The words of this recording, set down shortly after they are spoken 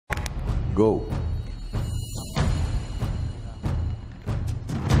Go.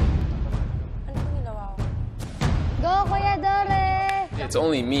 Go, Kuya Dore! It's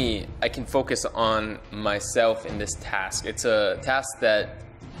only me. I can focus on myself in this task. It's a task that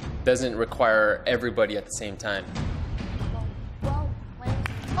doesn't require everybody at the same time. Wow!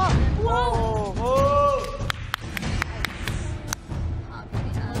 Wow!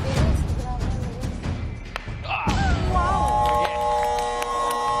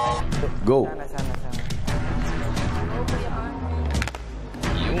 Go.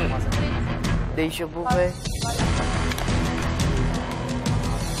 Deja vu ba eh?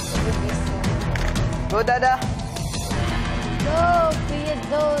 Go, Dada! Go, Kuya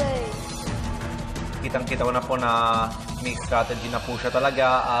Dore! Kitang-kita ko na po na may strategy na po siya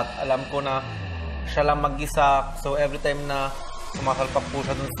talaga at alam ko na siya lang mag-isa. So every time na kumakalpak po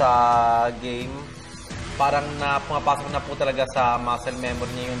siya dun sa game, parang pumapasok na po talaga sa muscle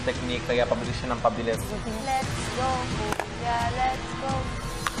memory niya yung technique, kaya pabilis siya ng pabilis. Let's go, Kuya! Let's go!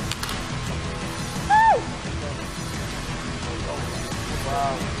 Wow.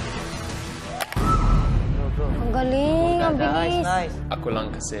 Ang galing! Ang bilis! Nice. Ako lang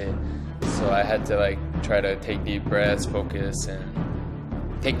kasi. So I had to like try to take deep breaths, focus, and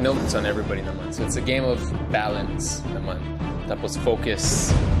take notes on everybody naman. So it's a game of balance naman. Tapos focus.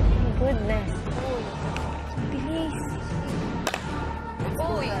 Goodness! Bilis!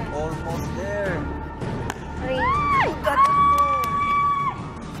 Uy! Almost there. Three!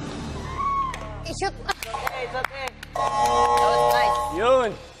 I-shoot! It's okay. That was nice!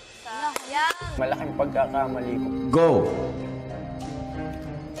 Yun! Yan! Malaking pagkakamali ko. Go.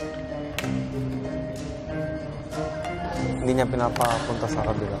 Hindi niya pinapapunta sa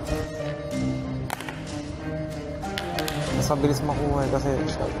kabila. Mas mabilis makuha kasi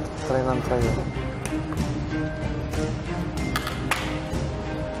siya. Try ng try.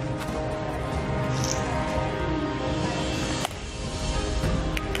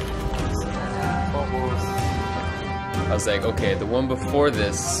 Focus. I was like, okay, the one before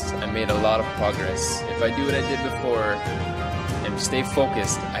this, I made a lot of progress. If I do what I did before and stay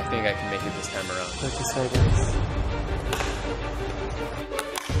focused, I think I can make it this time around. 30 seconds.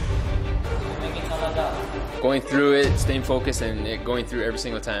 Going through it, staying focused, and it going through every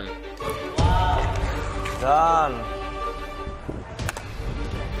single time. Done.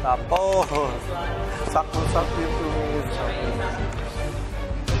 Tapos. Sakto-sakto yung 2 minutes.